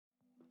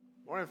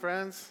Morning,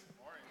 friends.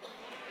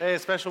 Hey, a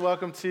special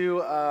welcome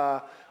to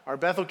our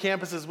Bethel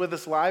campus is with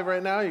us live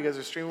right now. You guys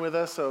are streaming with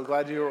us, so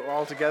glad you're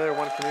all together in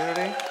one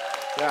community.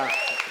 Yeah,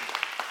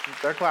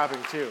 they're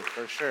clapping too,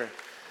 for sure.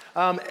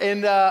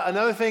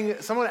 Another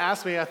thing, someone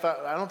asked me, I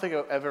don't think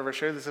I've ever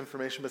shared this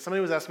information, but somebody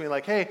was asking me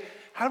like, hey,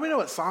 how do we know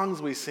what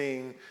songs we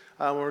sing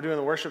when we're doing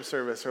the worship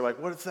service? Or like,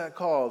 what is that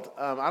called?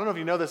 I don't know if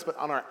you know this, but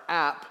on our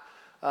app,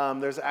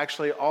 there's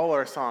actually all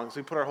our songs.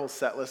 We put our whole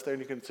set list there,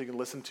 and so you can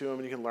listen to them,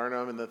 and you can learn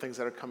them, and the things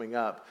that are coming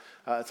up.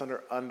 It's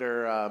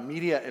under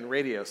media and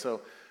radio.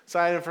 So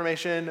side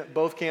information,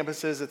 both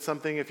campuses, it's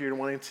something if you're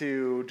wanting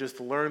to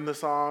just learn the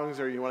songs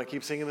or you want to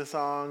keep singing the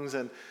songs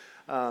and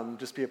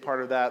just be a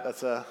part of that,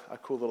 that's a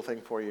cool little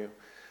thing for you.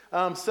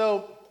 When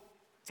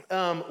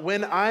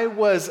I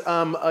was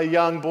a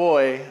young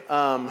boy,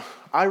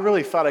 I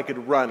really thought I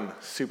could run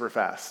super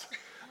fast.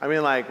 I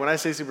mean, like, when I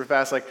say super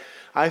fast, like,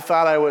 I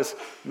thought I was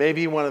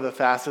maybe one of the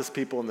fastest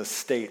people in the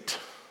state.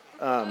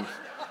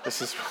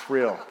 This is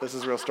real. This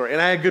is a real story.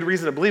 And I had good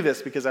reason to believe this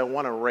because I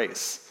won a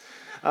race.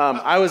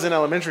 I was in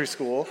elementary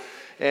school,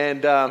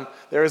 and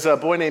there was a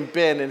boy named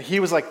Ben, and he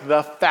was like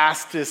the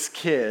fastest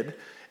kid.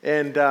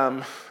 And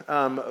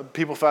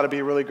people thought it'd be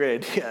a really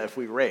great idea if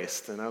we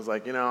raced. And I was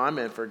like, I'm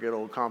in for a good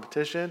old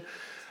competition.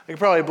 I could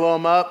probably blow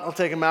him up. I'll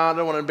take him out. I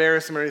don't want to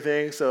embarrass him or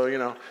anything.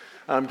 So,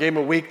 gave him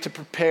a week to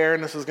prepare,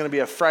 and this was going to be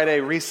a Friday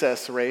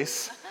recess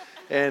race.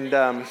 And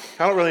I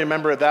don't really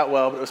remember it that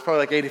well, but it was probably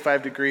like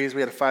 85 degrees.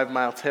 We had a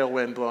 5-mile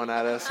tailwind blowing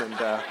at us, and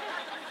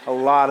a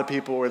lot of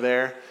people were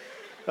there.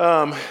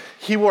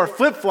 He wore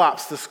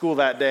flip-flops to school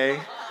that day,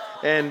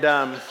 and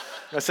I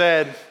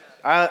said,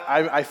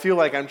 I feel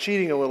like I'm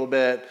cheating a little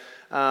bit.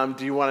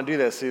 Do you want to do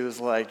this? He was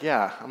like,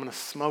 yeah, I'm going to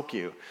smoke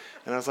you.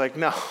 And I was like,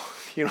 no,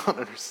 you don't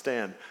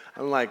understand.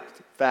 I'm like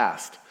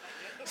fast.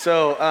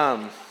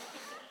 So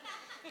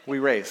we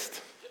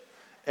raced.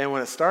 And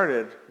when it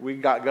started, we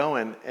got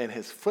going, and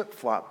his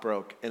flip-flop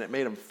broke, and it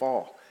made him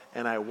fall.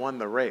 And I won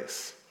the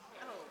race.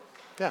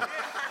 Yeah.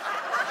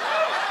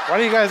 Why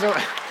do you guys...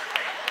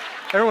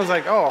 Everyone's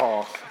like,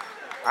 oh,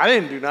 I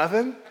didn't do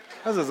nothing.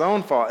 That was his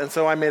own fault. And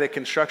so I made a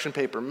construction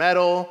paper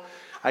medal.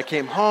 I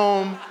came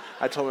home.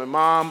 I told my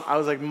mom. I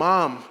was like,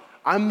 Mom,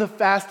 I'm the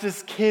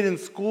fastest kid in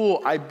school.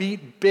 I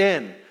beat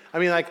Ben. I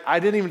mean, like, I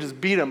didn't even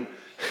just beat him.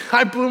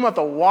 I blew him out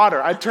the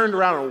water. I turned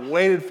around and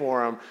waited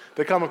for him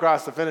to come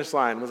across the finish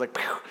line. It was like,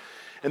 pew.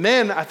 And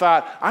then I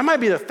thought, I might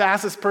be the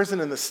fastest person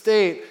in the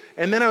state.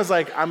 And then I was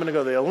like, I'm going to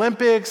go to the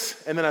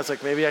Olympics. And then I was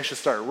like, maybe I should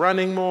start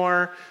running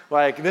more.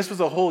 Like, this was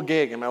a whole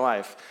gig in my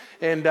life.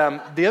 And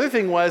the other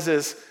thing was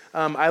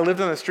I lived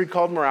on a street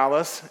called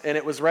Morales, and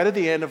it was right at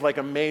the end of like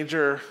a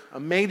major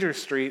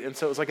street. And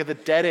so it was like at the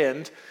dead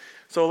end.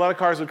 So a lot of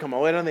cars would come all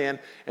the way down the end,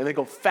 and they'd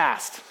go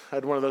fast. I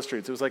had one of those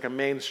streets. It was like a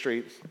main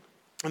street.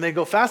 And they'd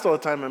go fast all the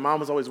time. My mom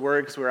was always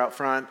worried because we were out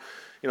front,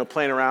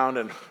 playing around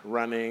and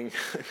running.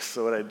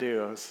 So what I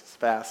do, I was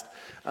fast.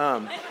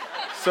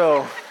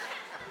 So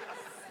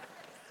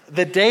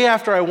the day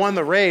after I won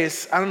the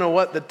race, I don't know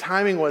what the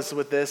timing was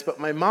with this, but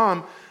my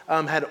mom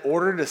had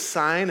ordered a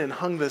sign and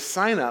hung this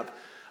sign up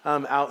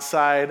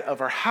outside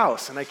of our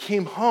house. And I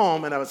came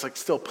home, and I was like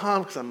still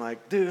pumped because I'm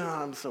like, dude,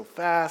 I'm so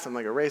fast. I'm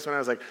like a race winner. I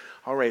was like,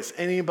 I'll race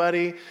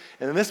anybody.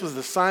 And then this was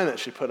the sign that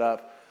she put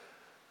up.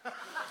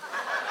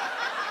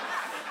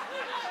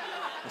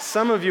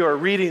 Some of you are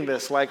reading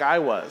this like I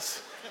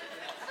was.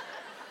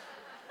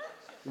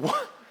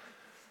 What?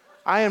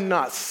 I am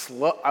not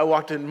slow. I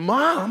walked in,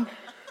 Mom,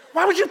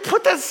 why would you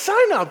put that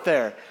sign out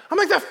there? I'm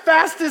like the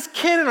fastest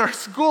kid in our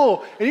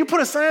school, and you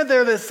put a sign out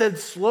there that said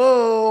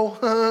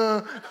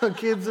slow,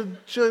 kids are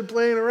chilly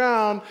playing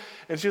around.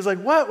 And she was like,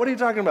 what are you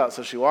talking about?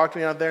 So she walked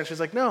me out there, and she's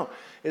like, no,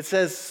 it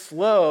says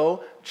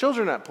slow,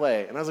 children at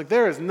play. And I was like,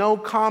 there is no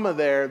comma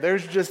there.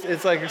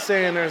 It's like you're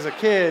saying there's a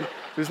kid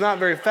who's not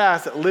very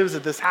fast that lives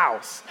at this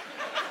house.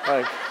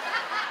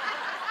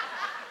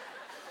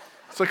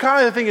 So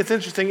kind of think it's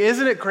interesting.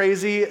 Isn't it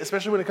crazy,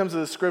 especially when it comes to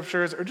the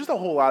scriptures or just a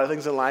whole lot of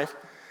things in life,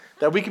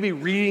 that we could be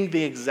reading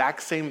the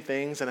exact same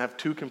things and have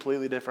two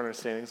completely different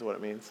understandings of what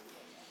it means,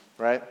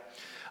 right?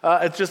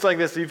 It's just like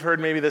this. You've heard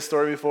maybe this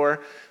story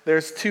before.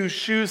 There's two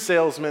shoe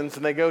salesmen,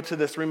 and they go to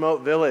this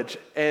remote village,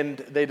 and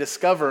they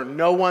discover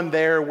no one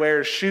there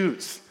wears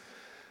shoes.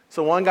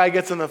 So one guy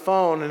gets on the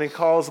phone, and he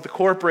calls the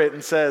corporate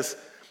and says,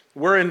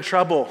 we're in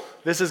trouble.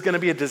 This is going to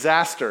be a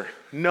disaster.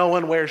 No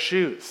one wears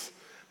shoes.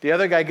 The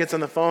other guy gets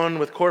on the phone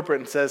with corporate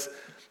and says,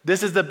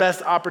 this is the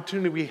best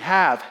opportunity we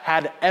have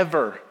had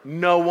ever.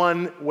 No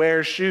one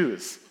wears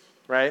shoes,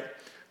 right?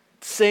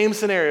 Same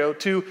scenario,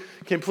 two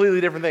completely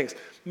different things.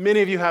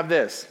 Many of you have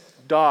this,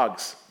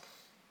 dogs.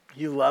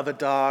 You love a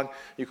dog.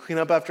 You clean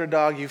up after a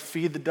dog. You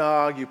feed the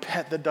dog. You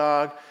pet the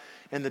dog.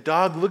 And the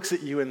dog looks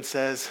at you and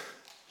says,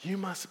 you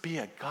must be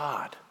a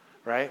god,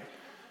 right?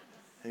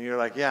 And you're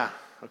like, yeah,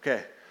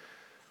 okay.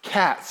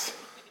 Cats.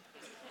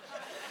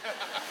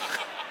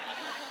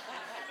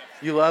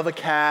 You love a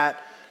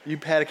cat. You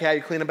pet a cat.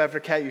 You clean up after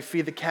a cat. You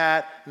feed the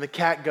cat. And the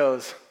cat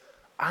goes,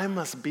 I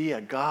must be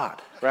a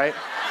god, right?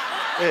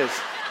 It is.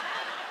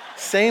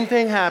 Same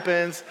thing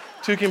happens.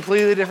 Two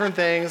completely different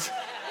things.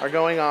 are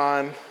going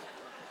on.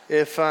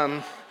 If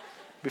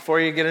before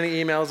you get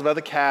any emails about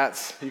the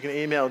cats, you can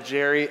email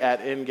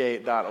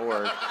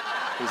jerry@ingate.org.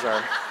 He's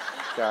our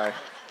guy.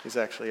 He's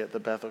actually at the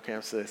Bethel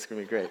campus today. It's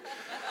going to be great.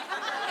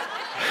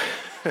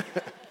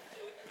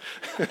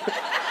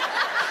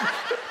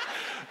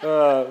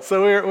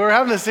 So we're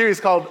having a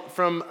series called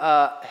From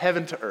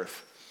Heaven to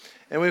Earth.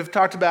 And we've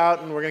talked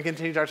about, and we're going to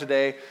continue to talk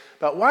today,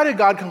 about why did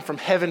God come from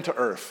heaven to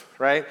earth,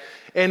 right?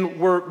 And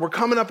we're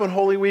coming up on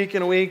Holy Week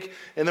in a week,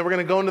 and then we're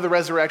going to go into the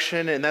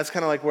resurrection, and that's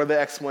kind of like where the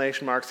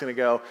exclamation mark's going to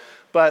go.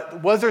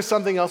 But was there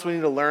something else we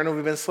need to learn? And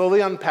we've been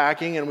slowly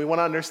unpacking, and we want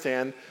to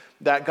understand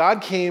that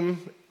God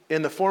came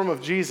in the form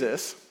of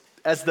Jesus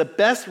as the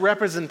best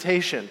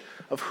representation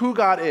of who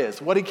God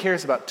is, what he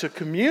cares about, to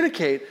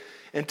communicate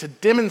and to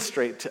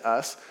demonstrate to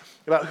us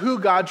about who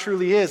God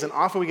truly is. And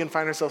often we can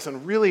find ourselves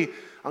in really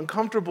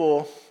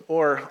uncomfortable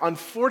or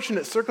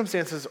unfortunate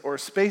circumstances or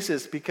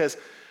spaces because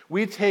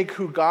we take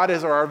who God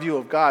is or our view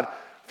of God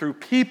through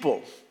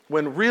people,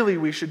 when really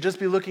we should just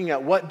be looking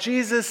at what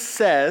Jesus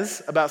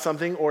says about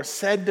something or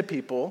said to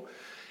people,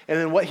 and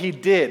then what he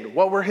did,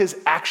 what were his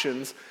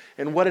actions,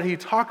 and what did he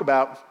talk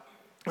about.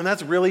 And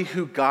that's really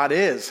who God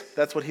is.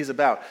 That's what he's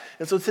about.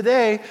 And so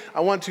today,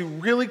 I want to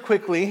really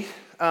quickly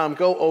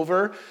go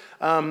over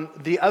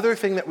the other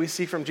thing that we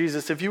see from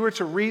Jesus. If you were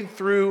to read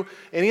through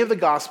any of the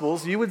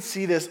Gospels, you would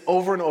see this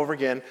over and over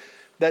again,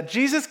 that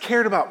Jesus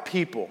cared about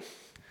people.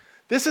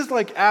 This is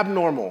like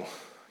abnormal,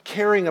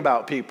 caring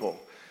about people.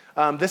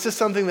 This is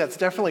something that's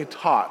definitely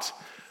taught.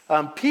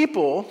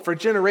 People, for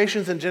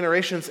generations and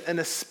generations, and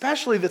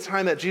especially the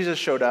time that Jesus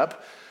showed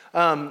up,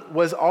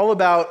 was all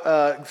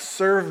about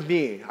serve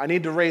me. I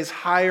need to raise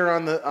higher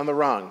on the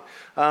rung.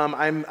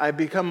 I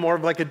become more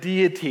of like a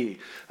deity.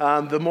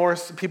 The more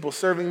people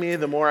serving me,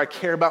 the more I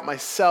care about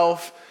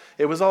myself.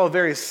 It was all a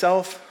very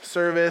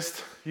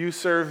self-serviced, you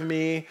serve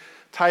me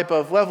type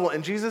of level.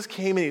 And Jesus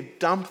came and he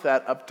dumped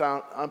that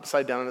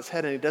upside down on his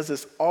head. And he does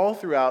this all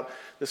throughout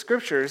the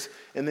scriptures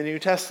in the New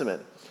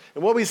Testament.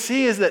 And what we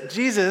see is that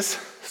Jesus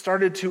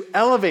started to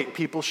elevate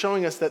people,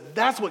 showing us that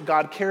that's what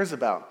God cares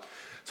about.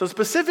 So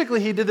specifically,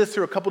 he did this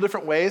through a couple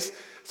different ways.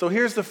 So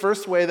here's the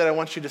first way that I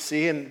want you to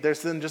see, and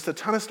there's then just a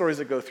ton of stories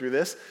that go through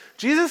this.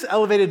 Jesus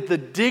elevated the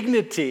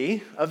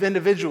dignity of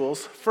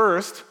individuals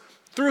first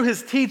through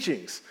his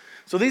teachings.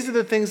 So these are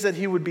the things that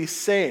he would be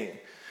saying.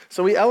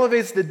 So he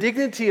elevates the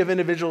dignity of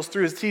individuals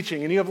through his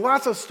teaching, and you have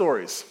lots of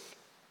stories.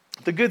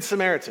 The Good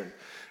Samaritan,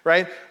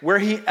 right? Where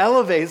he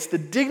elevates the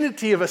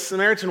dignity of a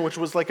Samaritan, which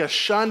was like a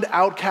shunned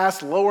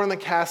outcast, lower in the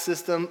caste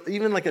system,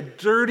 even like a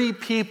dirty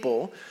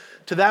people,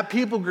 to that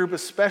people group,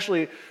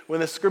 especially when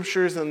the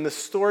scriptures and the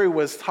story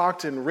was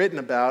talked and written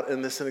about,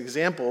 and this is an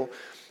example,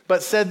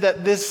 but said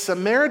that this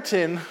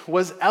Samaritan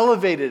was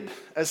elevated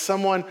as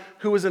someone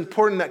who was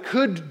important, that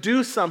could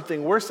do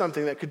something, worth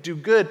something, that could do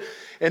good.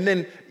 And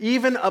then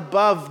even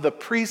above the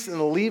priests and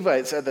the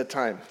Levites at that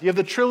time, you have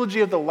the trilogy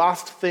of the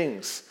lost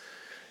things,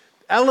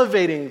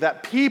 elevating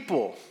that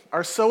people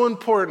are so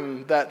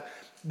important that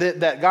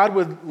God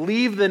would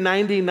leave the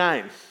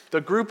 99,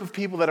 the group of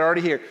people that are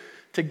already here,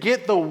 to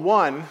get the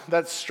one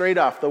that's straight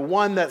off, the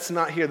one that's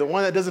not here, the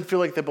one that doesn't feel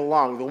like they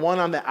belong, the one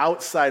on the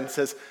outside, and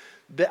says,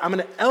 I'm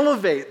going to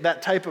elevate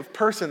that type of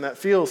person that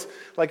feels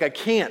like I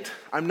can't,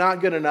 I'm not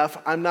good enough,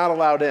 I'm not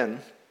allowed in.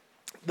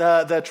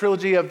 The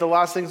trilogy of the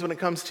lost things when it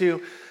comes to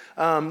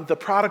the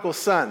prodigal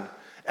son,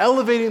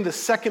 elevating the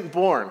second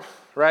born,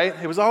 right?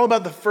 It was all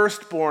about the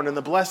firstborn and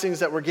the blessings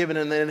that were given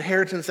and the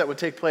inheritance that would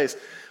take place,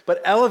 but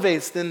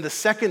elevates then the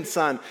second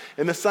son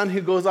and the son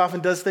who goes off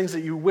and does things that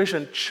you wish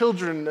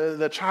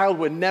the child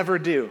would never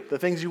do, the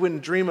things you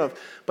wouldn't dream of,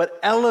 but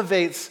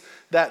elevates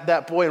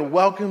that boy and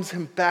welcomes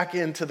him back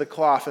into the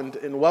cloth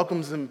and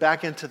welcomes him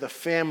back into the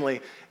family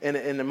and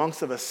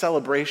amongst of a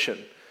celebration.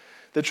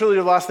 The trilogy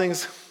of lost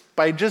things,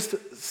 by just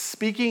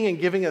speaking and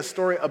giving a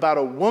story about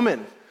a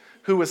woman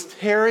who was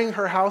tearing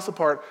her house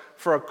apart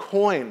for a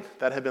coin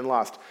that had been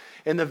lost,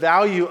 and the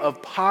value of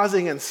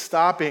pausing and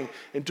stopping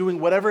and doing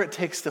whatever it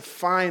takes to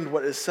find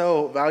what is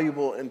so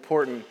valuable and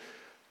important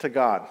to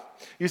God.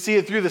 You see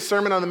it through the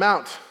Sermon on the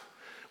Mount,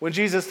 when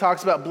Jesus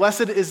talks about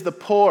blessed is the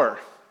poor,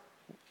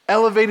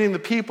 elevating the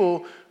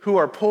people who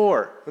are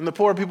poor. And the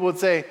poor people would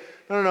say,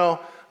 no,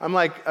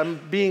 I'm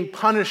being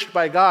punished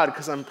by God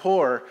because I'm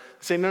poor.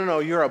 Say, no,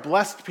 you're a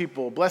blessed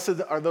people.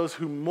 Blessed are those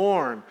who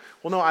mourn.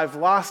 Well, no, I've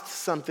lost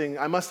something.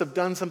 I must have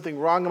done something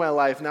wrong in my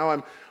life. Now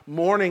I'm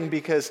mourning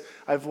because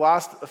I've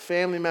lost a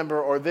family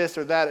member or this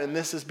or that, and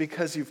this is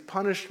because you've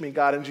punished me,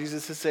 God. And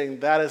Jesus is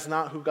saying that is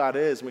not who God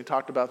is. And we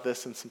talked about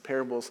this in some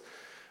parables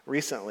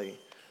recently.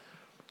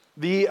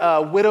 The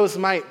widow's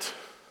mite.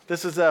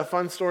 This is a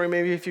fun story.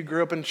 Maybe if you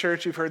grew up in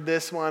church, you've heard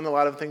this one. A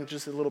lot of things,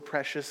 just a little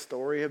precious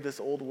story of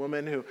this old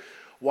woman who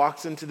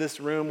walks into this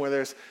room where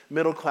there's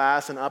middle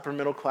class and upper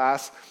middle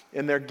class,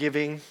 and they're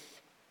giving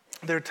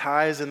their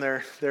tithes, and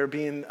they're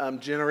being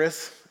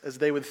generous as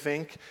they would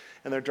think,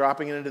 and they're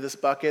dropping it into this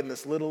bucket, and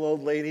this little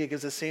old lady, it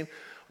gives a scene,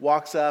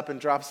 walks up and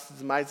drops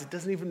his mites. It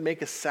doesn't even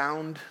make a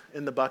sound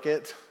in the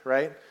bucket,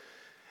 right?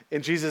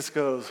 And Jesus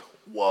goes,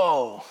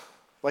 whoa,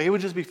 Like, it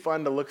would just be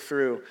fun to look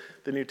through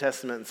the New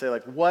Testament and say,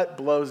 like, what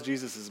blows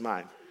Jesus'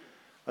 mind?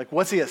 Like,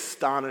 what's he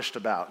astonished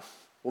about?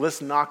 Well,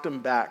 this knocked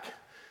him back.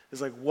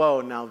 It's like,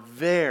 whoa, now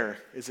there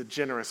is a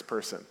generous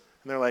person.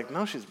 And they're like,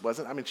 no, she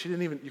wasn't. I mean,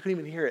 you couldn't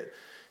even hear it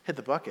hit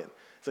the bucket.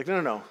 It's like,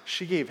 no.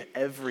 She gave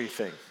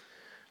everything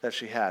that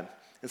she had.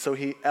 And so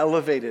he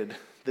elevated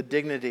the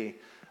dignity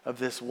of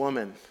this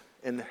woman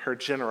in her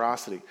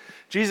generosity.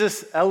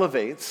 Jesus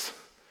elevates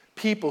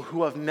people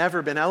who have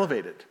never been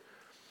elevated.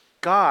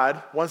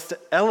 God wants to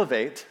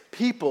elevate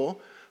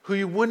people who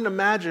you wouldn't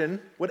imagine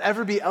would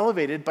ever be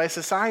elevated by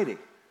society.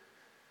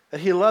 That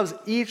he loves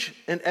each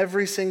and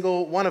every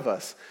single one of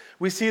us.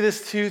 We see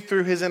this too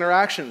through his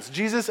interactions.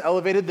 Jesus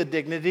elevated the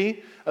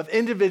dignity of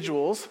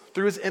individuals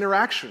through his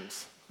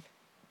interactions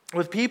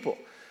with people.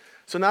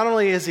 So not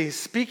only is he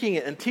speaking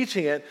it and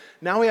teaching it,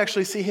 now we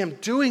actually see him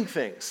doing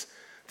things.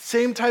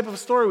 Same type of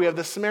story. We have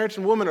the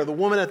Samaritan woman, or the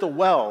woman at the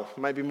well,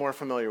 you might be more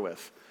familiar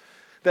with.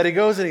 That he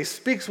goes and he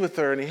speaks with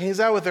her and he hangs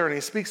out with her and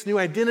he speaks new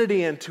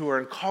identity into her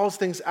and calls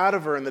things out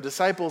of her. And the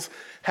disciples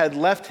had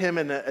left him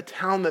in a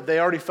town that they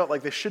already felt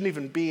like they shouldn't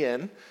even be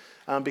in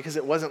because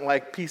it wasn't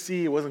like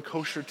PC, it wasn't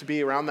kosher to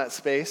be around that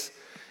space.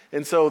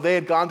 And so they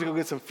had gone to go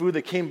get some food.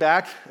 They came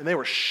back and they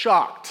were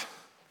shocked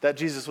that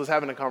Jesus was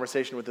having a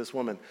conversation with this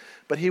woman.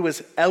 But he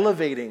was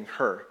elevating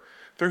her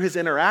through his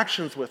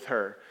interactions with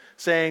her,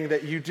 saying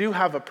that you do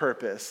have a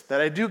purpose, that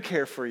I do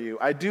care for you,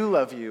 I do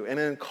love you, and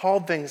then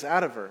called things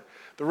out of her.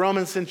 The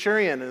Roman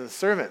centurion and the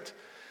servant.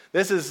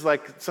 This is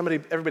like somebody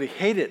everybody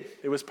hated.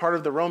 It was part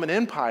of the Roman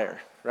Empire,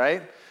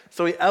 right?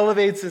 So he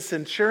elevates the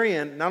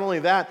centurion. Not only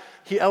that,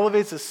 he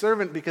elevates the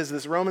servant because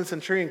this Roman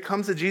centurion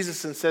comes to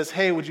Jesus and says,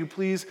 hey, would you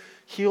please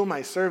heal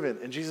my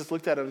servant? And Jesus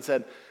looked at him and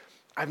said,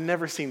 I've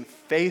never seen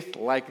faith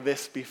like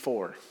this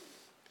before.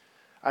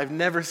 I've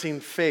never seen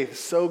faith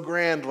so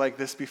grand like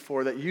this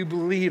before, that you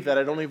believe that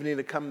I don't even need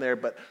to come there,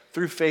 but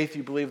through faith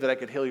you believe that I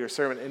could heal your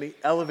servant. And he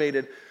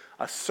elevated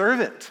a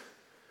servant,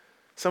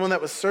 someone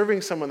that was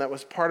serving someone that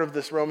was part of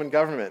this Roman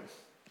government.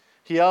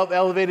 He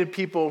elevated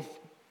people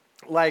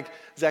like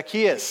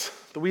Zacchaeus,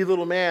 the wee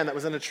little man that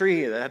was in a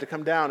tree that had to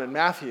come down, and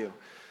Matthew,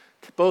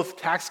 both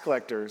tax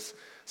collectors.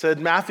 Said,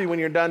 Matthew, when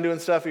you're done doing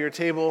stuff at your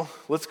table,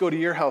 let's go to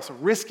your house,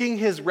 risking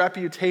his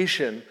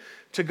reputation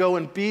to go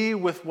and be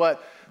with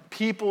what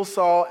people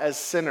saw as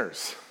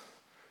sinners.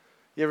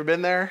 You ever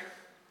been there?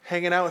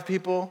 Hanging out with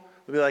people?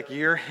 They'll be like,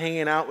 you're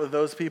hanging out with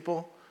those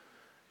people?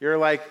 You're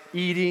like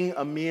eating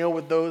a meal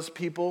with those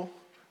people,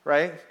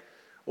 right?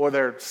 Or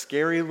they're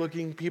scary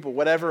looking people,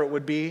 whatever it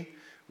would be.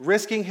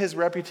 Risking his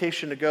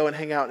reputation to go and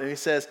hang out. And he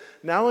says,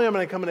 not only am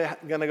I going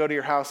to go to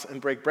your house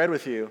and break bread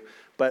with you,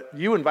 but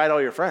you invite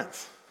all your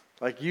friends.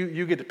 Like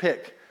you get to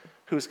pick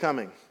who's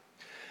coming.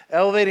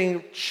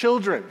 Elevating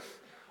children.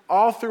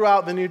 All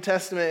throughout the New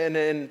Testament and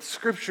in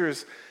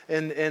scriptures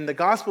and the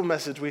gospel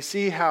message, we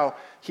see how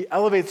he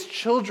elevates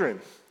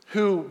children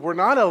who were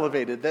not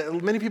elevated.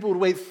 That many people would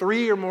wait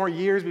 3 or more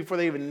years before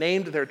they even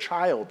named their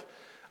child,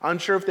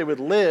 unsure if they would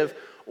live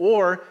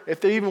or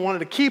if they even wanted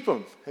to keep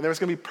them and there was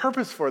going to be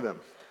purpose for them,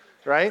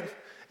 right?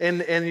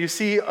 And you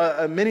see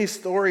many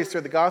stories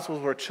through the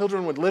Gospels where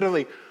children would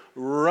literally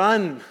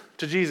run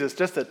to Jesus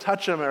just to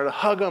touch him or to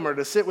hug him or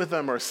to sit with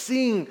him or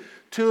sing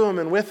to him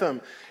and with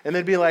him. And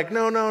they'd be like,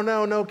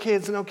 no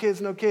kids.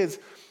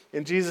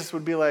 And Jesus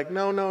would be like,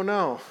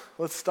 no.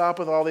 Let's stop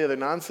with all the other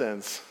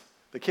nonsense.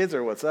 The kids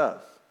are what's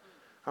up.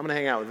 I'm going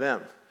to hang out with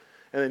them.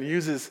 And then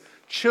uses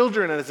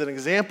children as an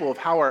example of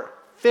how our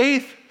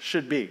faith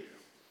should be,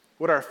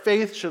 what our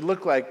faith should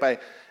look like by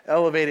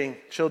elevating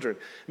children.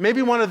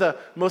 Maybe one of the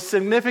most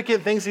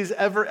significant things he's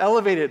ever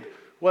elevated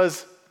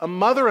was a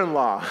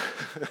mother-in-law.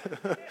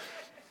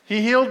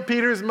 He healed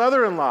Peter's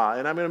mother-in-law,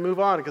 and I'm going to move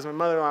on because my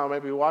mother-in-law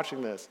might be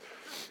watching this.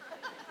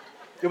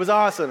 It was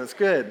awesome. It's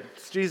good.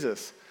 It's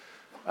Jesus.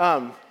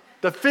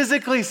 The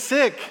physically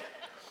sick,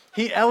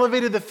 he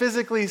elevated the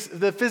physically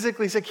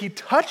sick. He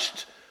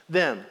touched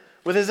them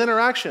with his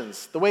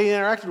interactions, the way he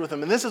interacted with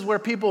them. And this is where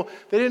people,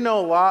 they didn't know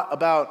a lot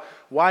about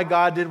why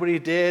God did what he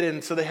did,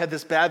 and so they had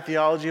this bad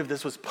theology of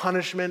this was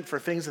punishment for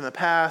things in the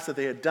past that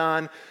they had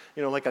done,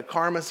 like a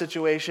karma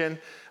situation.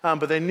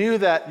 But they knew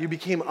that you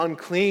became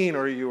unclean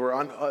or you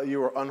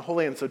were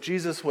unholy, and so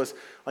Jesus was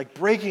like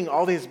breaking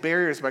all these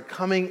barriers by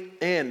coming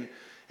in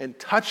and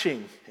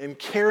touching and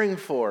caring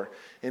for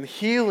and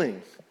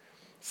healing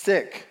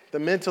sick, the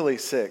mentally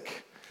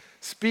sick,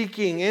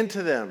 speaking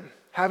into them,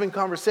 having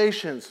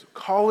conversations,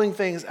 calling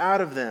things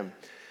out of them,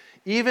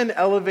 even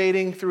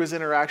elevating through his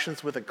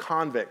interactions with a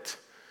convict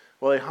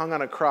while he hung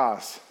on a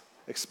cross,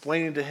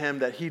 explaining to him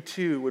that he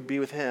too would be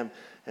with him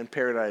in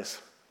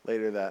paradise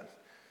later that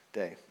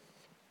day.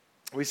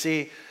 We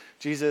see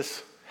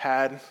Jesus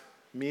had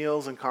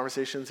meals and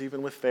conversations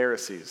even with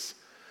Pharisees.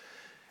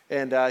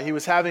 And he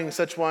was having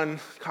such one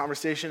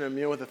conversation, a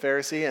meal with a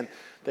Pharisee, and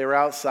they were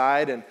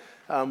outside, and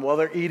while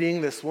they're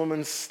eating, this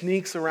woman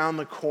sneaks around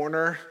the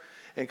corner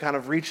and kind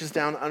of reaches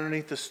down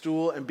underneath the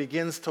stool and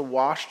begins to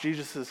wash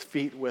Jesus'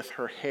 feet with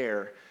her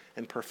hair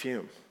and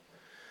perfume.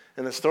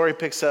 And the story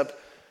picks up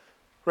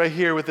right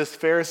here with this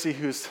Pharisee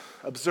who's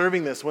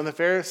observing this. When the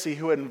Pharisee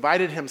who had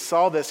invited him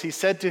saw this, he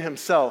said to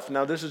himself,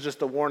 now this is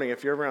just a warning,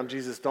 if you're around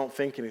Jesus, don't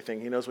think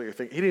anything. He knows what you're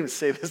thinking. He didn't even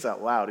say this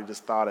out loud, he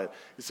just thought it.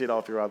 You see it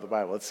all throughout the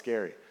Bible, it's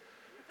scary.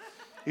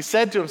 He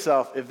said to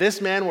himself, if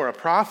this man were a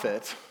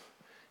prophet,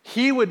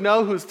 he would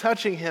know who's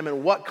touching him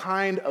and what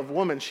kind of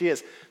woman she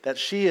is, that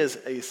she is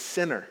a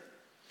sinner,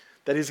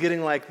 that he's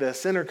getting like the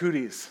sinner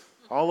cooties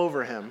all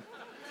over him.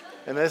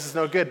 And this is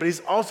no good. But he's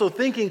also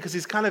thinking, because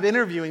he's kind of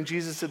interviewing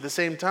Jesus at the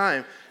same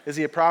time, is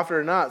he a prophet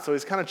or not? So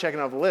he's kind of checking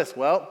off the list.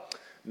 Well,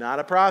 not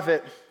a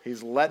prophet.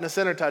 He's letting a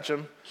sinner touch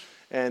him,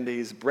 and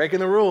he's breaking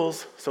the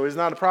rules, so he's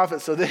not a prophet.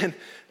 So then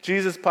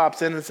Jesus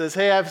pops in and says,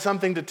 hey, I have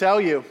something to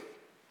tell you.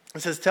 He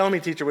says, tell me,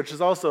 teacher, which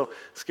is also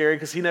scary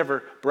because he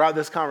never brought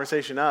this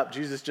conversation up.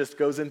 Jesus just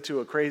goes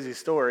into a crazy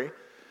story.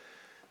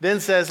 Then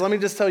says, let me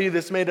just tell you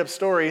this made-up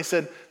story. He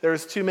said there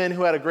was two men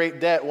who had a great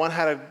debt. One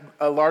had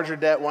a larger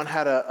debt, one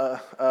had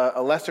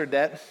a lesser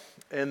debt.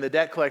 And the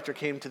debt collector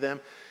came to them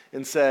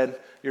and said,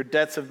 your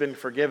debts have been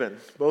forgiven,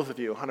 both of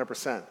you,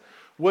 100%.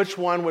 Which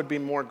one would be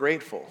more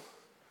grateful?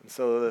 And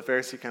so the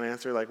Pharisee kind of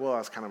answered like, well,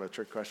 that's kind of a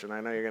trick question.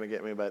 I know you're going to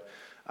get me, but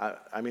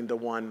I mean the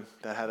one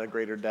that had a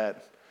greater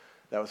debt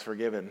that was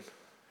forgiven.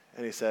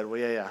 And he said, well,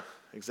 yeah,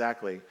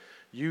 exactly.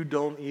 You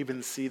don't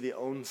even see the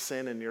own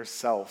sin in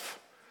yourself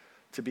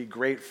to be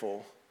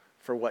grateful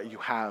for what you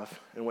have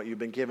and what you've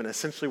been given.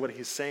 Essentially what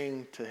he's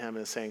saying to him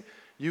is saying,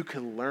 you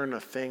can learn a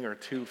thing or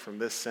two from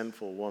this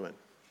sinful woman.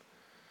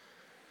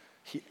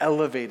 He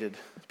elevated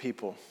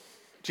people.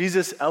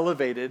 Jesus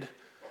elevated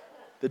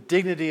the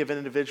dignity of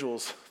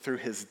individuals through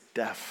his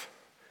death.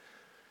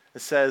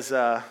 It says,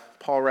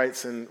 Paul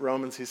writes in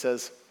Romans, he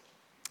says,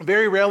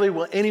 very rarely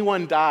will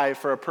anyone die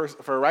for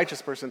a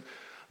righteous person,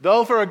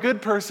 though for a good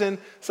person,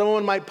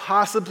 someone might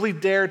possibly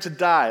dare to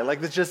die.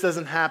 Like this just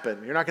doesn't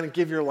happen. You're not going to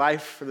give your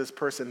life for this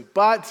person.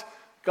 But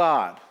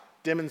God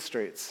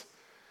demonstrates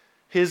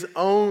his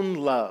own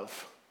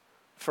love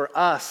for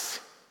us.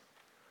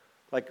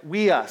 Like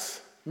we,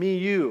 us, me,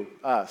 you,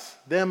 us,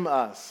 them,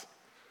 us.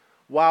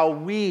 While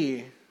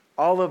we,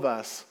 all of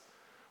us,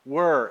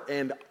 were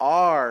and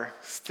are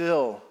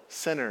still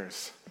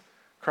sinners,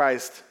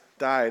 Christ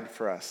died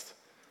for us.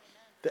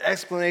 The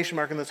exclamation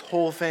mark in this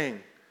whole thing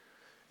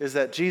is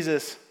that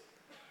Jesus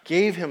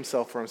gave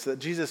himself for him, so that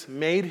Jesus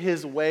made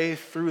his way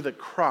through the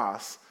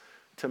cross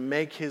to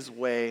make his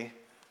way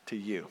to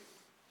you.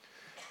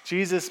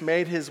 Jesus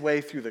made his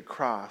way through the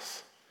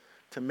cross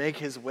to make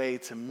his way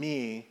to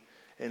me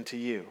and to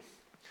you.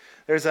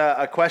 There's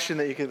a question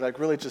that you could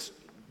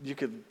you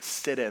could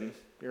sit in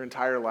your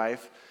entire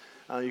life.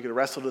 You could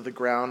wrestle to the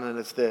ground, and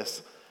it's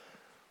this.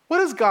 What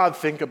does God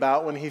think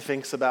about when he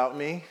thinks about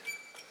me?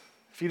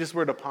 If you just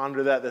were to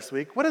ponder that this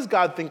week, what does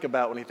God think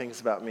about when he thinks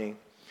about me?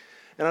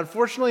 And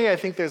unfortunately, I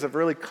think there's a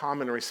really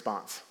common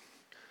response.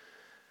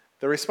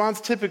 The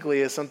response typically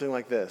is something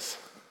like this.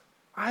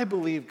 I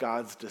believe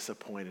God's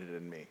disappointed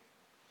in me.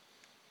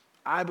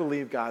 I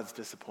believe God's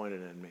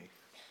disappointed in me.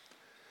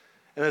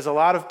 And there's a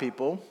lot of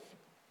people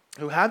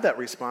who have that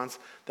response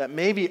that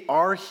maybe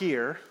are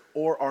here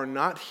or are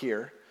not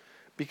here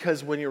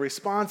because when your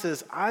response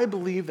is, I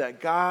believe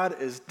that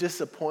God is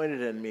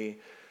disappointed in me,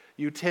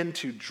 you tend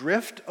to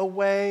drift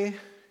away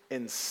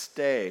and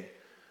stay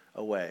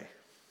away.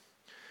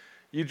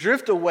 You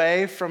drift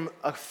away from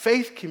a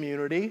faith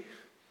community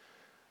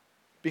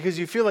because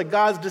you feel like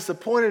God's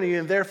disappointed in you,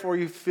 and therefore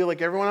you feel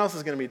like everyone else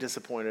is going to be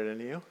disappointed in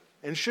you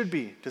and should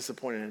be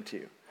disappointed into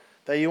you,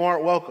 that you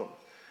aren't welcome,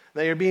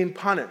 that you're being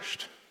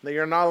punished, that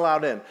you're not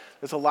allowed in.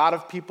 There's a lot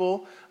of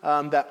people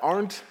that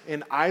aren't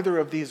in either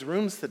of these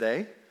rooms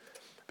today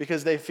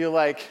because they feel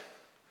like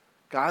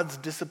God's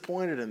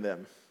disappointed in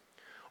them,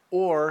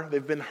 or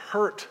they've been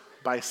hurt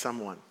by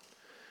someone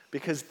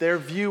because their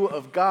view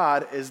of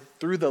God is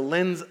through the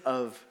lens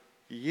of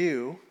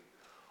you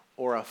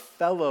or a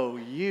fellow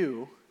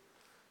you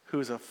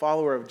who's a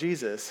follower of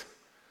Jesus,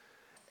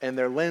 and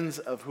their lens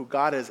of who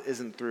God is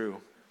isn't through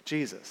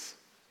Jesus.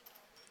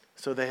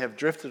 So they have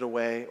drifted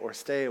away or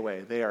stay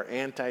away. They are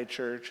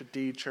anti-church,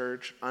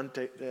 de-church,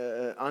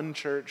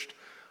 unchurched,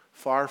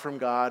 far from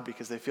God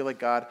because they feel like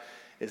God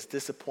is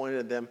disappointed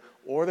in them,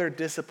 or they're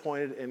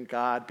disappointed in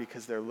God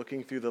because they're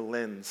looking through the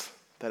lens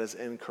that is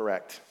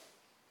incorrect.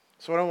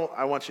 So what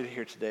I want you to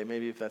hear today,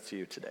 maybe if that's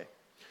you today,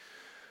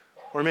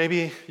 or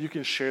maybe you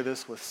can share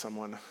this with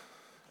someone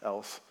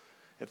else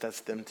if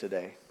that's them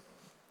today.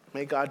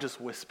 May God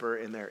just whisper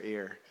in their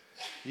ear,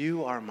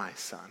 you are my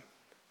son.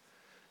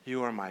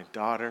 You are my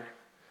daughter.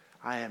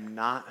 I am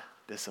not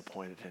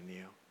disappointed in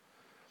you.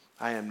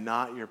 I am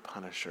not your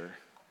punisher.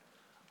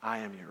 I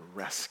am your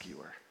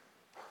rescuer.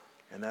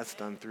 And that's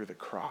done through the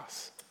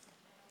cross.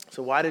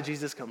 So why did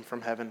Jesus come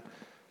from heaven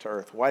to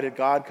earth? Why did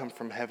God come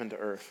from heaven to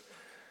earth?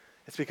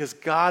 It's because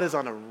God is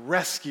on a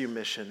rescue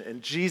mission,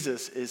 and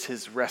Jesus is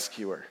his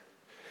rescuer.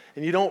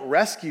 And you don't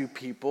rescue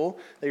people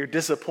that you're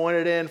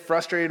disappointed in,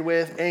 frustrated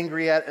with,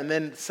 angry at, and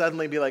then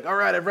suddenly be like, all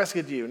right, I've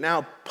rescued you.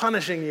 Now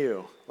punishing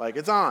you. Like,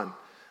 it's on.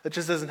 That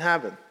just doesn't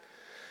happen.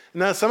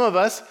 Now, some of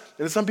us,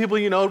 and some people,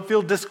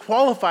 feel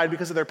disqualified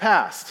because of their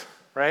past,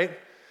 right?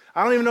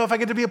 I don't even know if I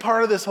get to be a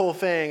part of this whole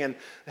thing and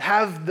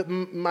have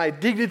my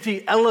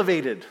dignity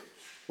elevated.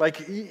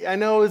 Like, I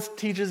know it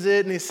teaches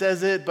it and he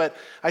says it, but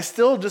I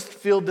still just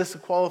feel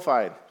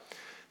disqualified.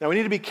 Now, we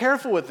need to be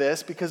careful with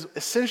this because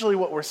essentially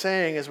what we're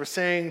saying is we're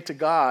saying to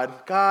God,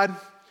 God,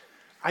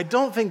 I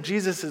don't think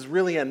Jesus is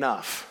really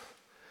enough.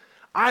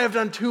 I have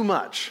done too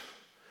much,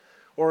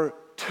 or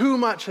too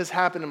much has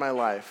happened in my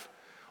life,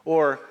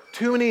 or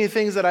too many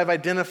things that I've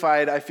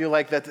identified, I feel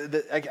like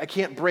that I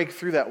can't break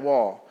through that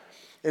wall.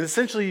 And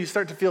essentially you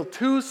start to feel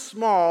too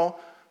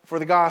small for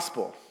the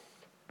gospel.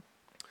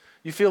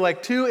 You feel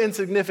like too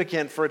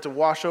insignificant for it to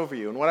wash over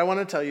you. And what I want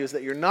to tell you is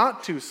that you're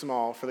not too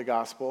small for the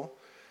gospel.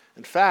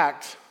 In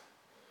fact,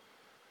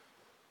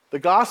 the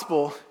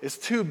gospel is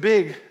too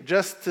big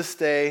just to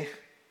stay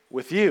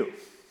with you.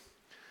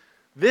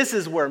 This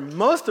is where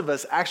most of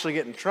us actually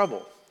get in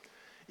trouble.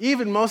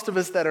 Even most of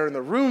us that are in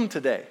the room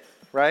today,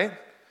 right?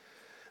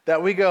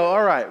 That we go,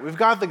 all right, we've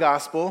got the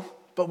gospel,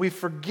 but we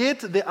forget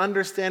the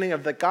understanding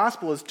of the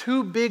gospel is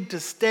too big to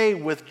stay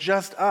with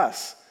just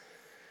us.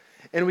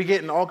 And we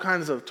get in all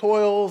kinds of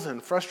toils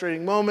and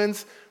frustrating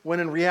moments when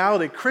in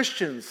reality,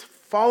 Christians,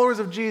 followers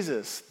of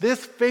Jesus,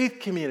 this faith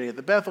community at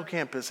the Bethel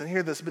campus and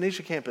here this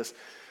Benicia campus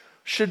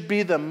should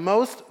be the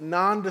most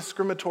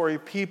non-discriminatory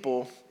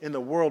people in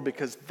the world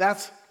because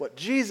that's what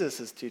Jesus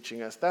is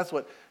teaching us. That's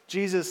what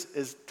Jesus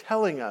is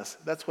telling us.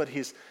 That's what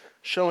he's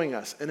showing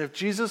us. And if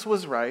Jesus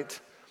was right,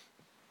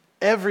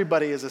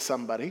 everybody is a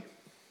somebody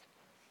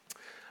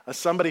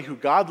who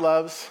God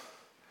loves,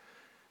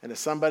 and a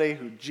somebody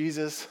who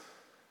Jesus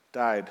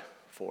died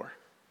for.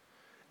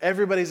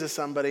 Everybody's a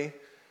somebody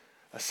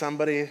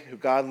who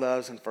God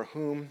loves and for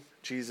whom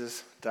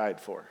Jesus died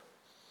for.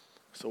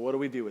 So what do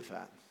we do with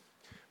that?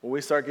 When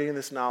we start getting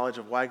this knowledge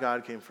of why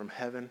God came from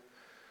heaven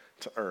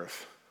to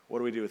earth, what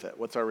do we do with it?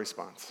 What's our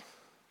response?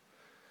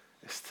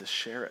 It's to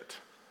share it.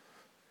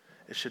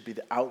 It should be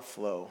the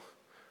outflow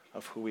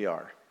of who we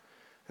are.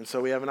 And so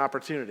we have an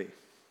opportunity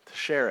to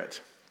share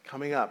it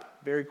coming up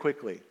very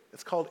quickly.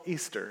 It's called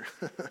Easter.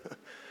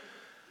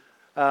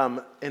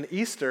 And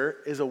Easter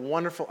is a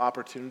wonderful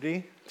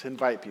opportunity to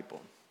invite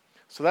people.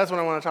 So that's what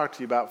I want to talk to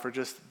you about for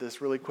just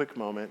this really quick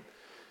moment,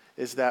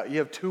 is that you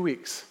have 2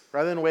 weeks.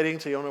 Rather than waiting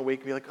until you own a week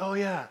and be like, oh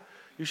yeah,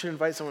 you should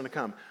invite someone to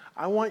come.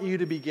 I want you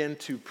to begin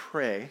to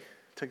pray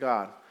to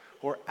God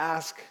or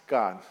ask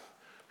God,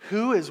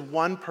 who is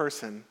one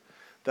person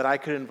that I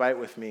could invite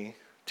with me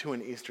to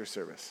an Easter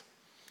service?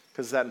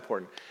 Because it's that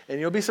important. And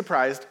you'll be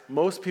surprised,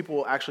 most people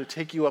will actually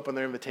take you up on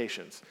their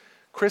invitations.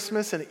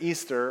 Christmas and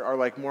Easter are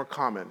like more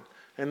common.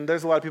 And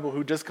there's a lot of people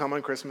who just come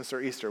on Christmas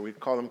or Easter. We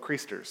call them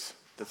Creasters.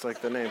 That's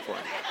like the name for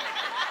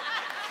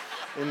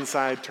them.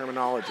 Inside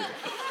terminology.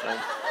 Right?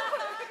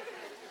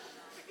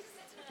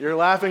 You're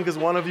laughing because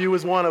one of you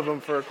was one of them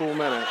for a cool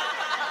minute.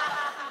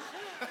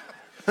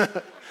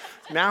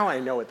 Now I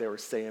know what they were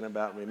saying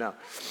about me. No.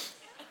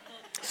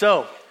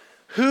 So,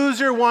 who's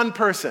your one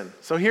person?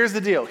 So here's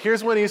the deal.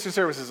 Here's when Easter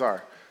services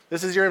are.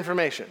 This is your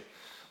information.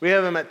 We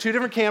have them at 2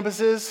 different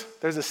campuses.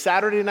 There's a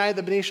Saturday night at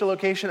the Benicia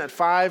location at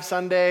 5,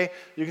 Sunday.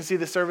 You can see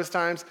the service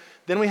times.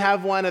 Then we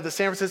have one at the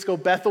San Francisco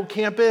Bethel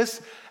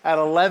campus at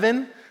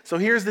 11. So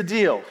here's the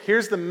deal.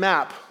 Here's the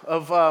map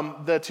of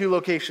the 2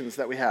 locations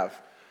that we have.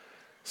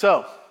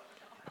 So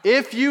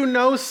if you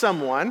know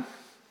someone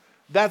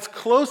that's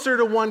closer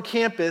to one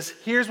campus,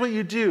 here's what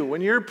you do.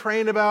 When you're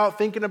praying about,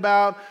 thinking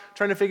about,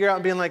 trying to figure out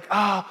and being like,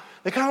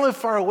 they kind of live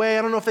far away.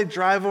 I don't know if they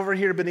drive over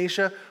here to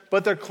Benicia,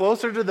 but they're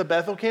closer to the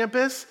Bethel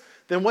campus,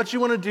 then what you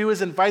want to do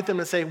is invite them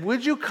and say,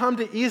 would you come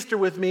to Easter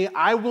with me?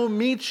 I will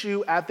meet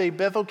you at the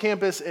Bethel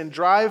campus and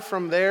drive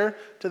from there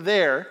to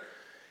there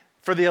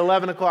for the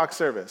 11 o'clock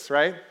service,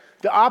 right?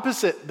 The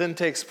opposite then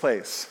takes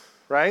place,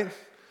 right?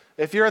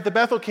 If you're at the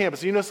Bethel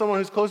campus, you know someone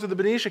who's closer to the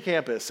Benicia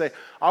campus, say,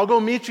 I'll go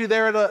meet you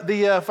there at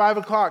the 5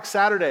 o'clock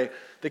Saturday.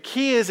 The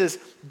key is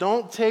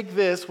don't take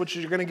this, which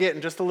you're going to get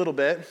in just a little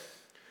bit,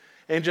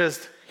 and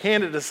just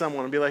hand it to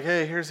someone and be like,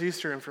 hey, here's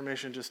Easter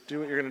information. Just do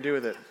what you're going to do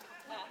with it.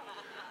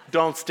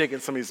 Don't stick it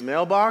in somebody's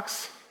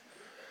mailbox.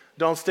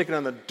 Don't stick it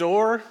on the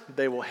door.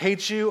 They will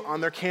hate you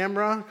on their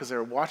camera because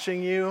they're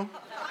watching you.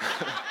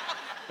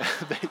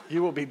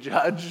 You will be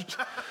judged,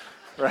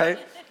 right?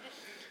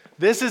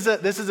 This is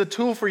a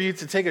tool for you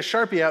to take a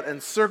Sharpie out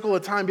and circle a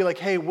time. Be like,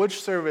 hey,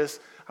 which service?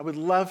 I would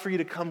love for you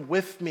to come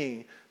with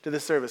me to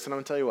this service. And I'm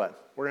going to tell you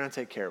what. We're going to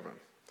take care of them.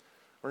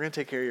 We're going to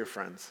take care of your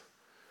friends.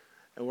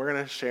 And we're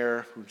going to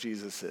share who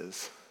Jesus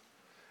is.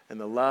 And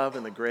the love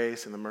and the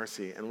grace and the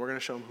mercy. And we're going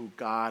to show them who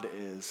God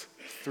is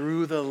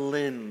through the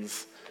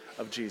lens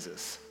of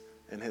Jesus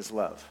and his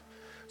love.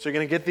 So you're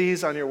going to get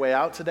these on your way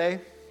out today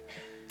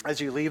as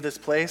you leave this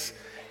place.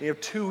 You have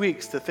 2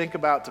 weeks to think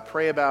about, to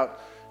pray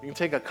about. You can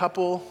take a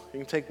couple, you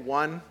can take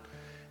one.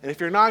 And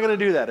if you're not going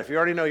to do that, if you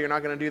already know you're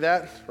not going to do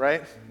that,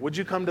 right? Would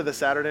you come to the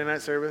Saturday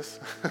night service?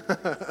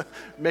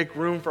 Make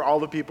room for all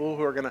the people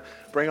who are going to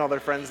bring all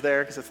their friends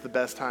there because it's the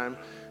best time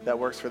that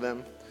works for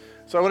them.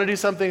 So I want to do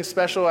something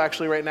special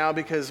actually right now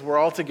because we're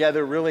all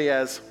together really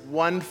as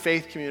one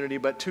faith community,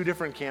 but 2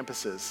 different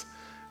campuses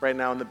right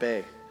now in the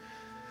Bay.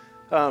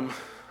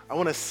 I I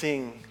want to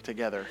sing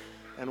together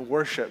and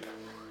worship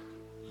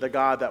the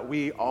God that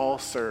we all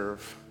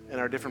serve in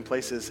our different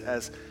places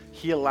as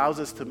he allows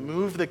us to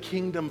move the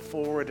kingdom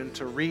forward and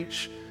to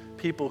reach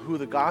people who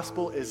the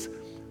gospel is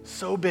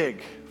so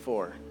big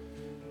for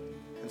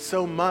and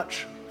so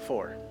much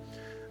for.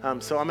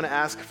 So I'm going to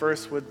ask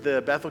first, with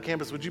the Bethel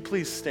campus, would you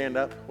please stand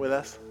up with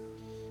us?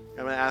 I'm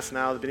going to ask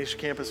now, the Benicia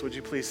campus, would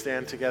you please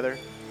stand together?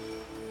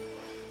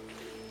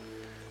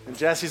 And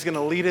Jesse's going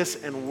to lead us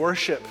in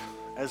worship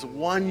as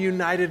one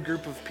united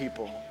group of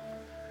people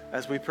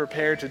as we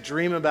prepare to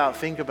dream about,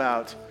 think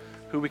about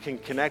who we can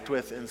connect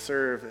with and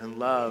serve and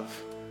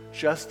love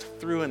just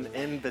through an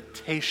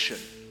invitation.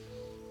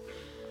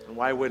 And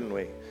why wouldn't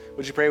we?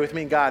 Would you pray with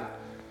me? God,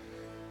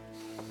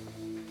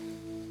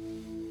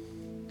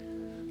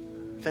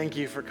 thank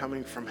you for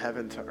coming from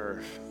heaven to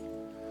earth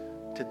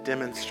to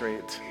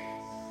demonstrate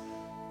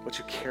what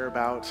you care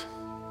about,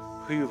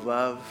 who you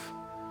love,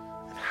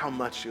 and how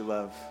much you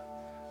love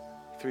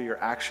through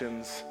your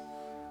actions,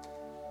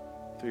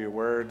 through your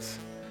words.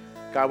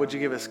 God, would you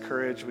give us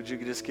courage? Would you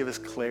just give us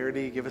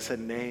clarity, give us a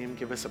name,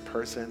 give us a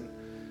person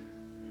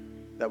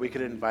that we could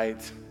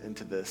invite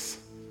into this?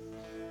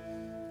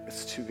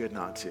 It's too good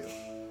not to.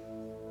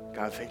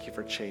 God, thank you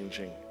for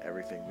changing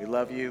everything. We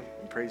love you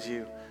and praise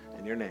you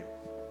in your name.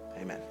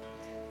 Amen.